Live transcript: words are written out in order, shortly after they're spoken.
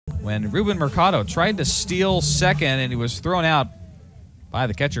when Ruben Mercado tried to steal second, and he was thrown out by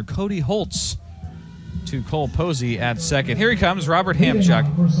the catcher Cody Holtz to Cole Posey at second. Here he comes, Robert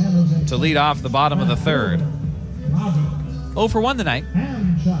Hamchuk, to lead off the bottom of the third. 0 for 1 tonight.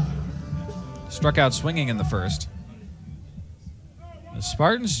 Struck out swinging in the first. The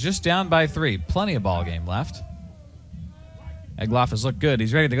Spartans just down by 3. Plenty of ball game left. Egloff has looked good.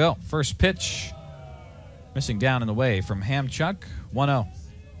 He's ready to go. First pitch, missing down in the way from Hamchuk. 1-0.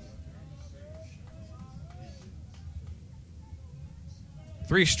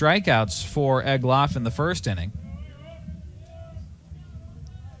 Three strikeouts for Egloff in the first inning.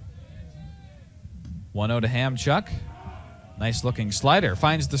 1-0 to Hamchuk. Nice looking slider.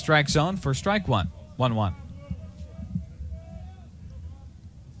 Finds the strike zone for strike one. 1-1.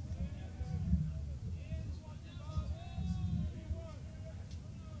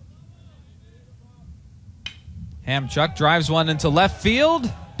 Hamchuk drives one into left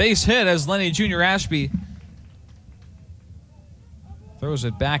field. Base hit as Lenny Jr. Ashby throws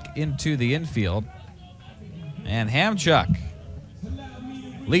it back into the infield. And Hamchuk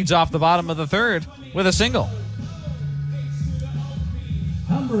leads off the bottom of the third with a single.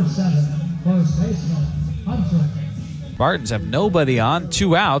 Number 7, first baseman, Hamchuk. Spartans have nobody on,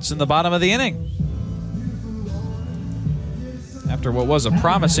 2 outs in the bottom of the inning. After what was a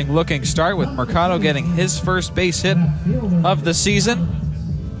promising looking start with Mercado getting his first base hit of the season.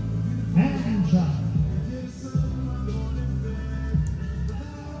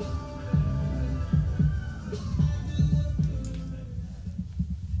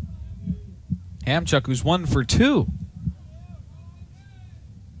 Hamchuk, who's 1 for 2.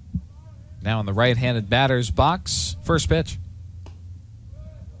 Now in the right-handed batter's box. First pitch.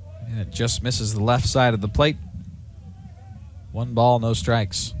 And it just misses the left side of the plate. 1 ball, no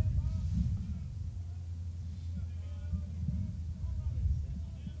strikes.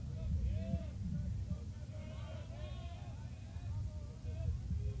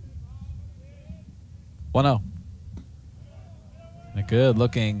 A good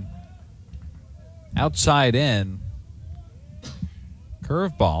looking outside in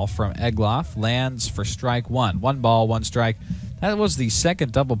curveball from Egloff lands for strike 1. 1 ball, 1 strike. That was the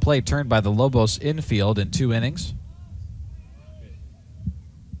second double play turned by the Lobos infield in 2 innings.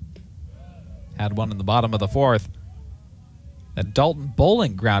 Had one in the bottom of the 4th that Dalton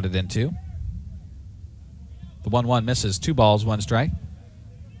Bowling grounded into. The 1-1 misses. 2 balls, 1 strike.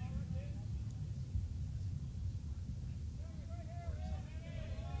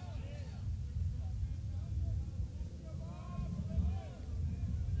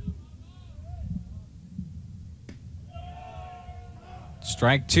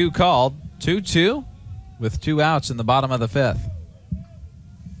 Strike 2 called. 2-2 with 2 outs in the bottom of the 5th.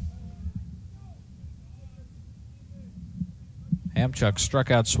 Hamchuk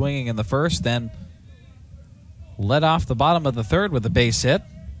struck out swinging in the first, then led off the bottom of the 3rd with a base hit.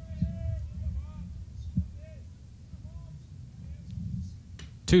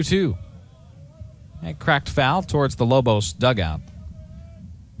 2-2. And cracked foul towards the Lobos dugout.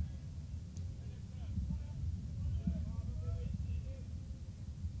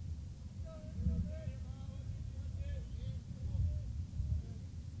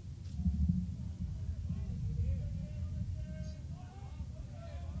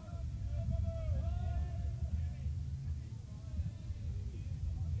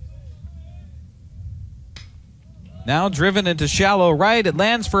 Now driven into shallow right. It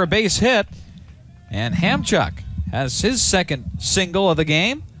lands for a base hit. And Hamchuk has his second single of the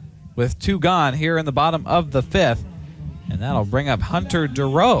game with 2 gone here in the bottom of the 5th. And that'll bring up Hunter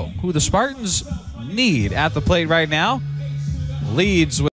Durow, who the Spartans need at the plate right now. Leads with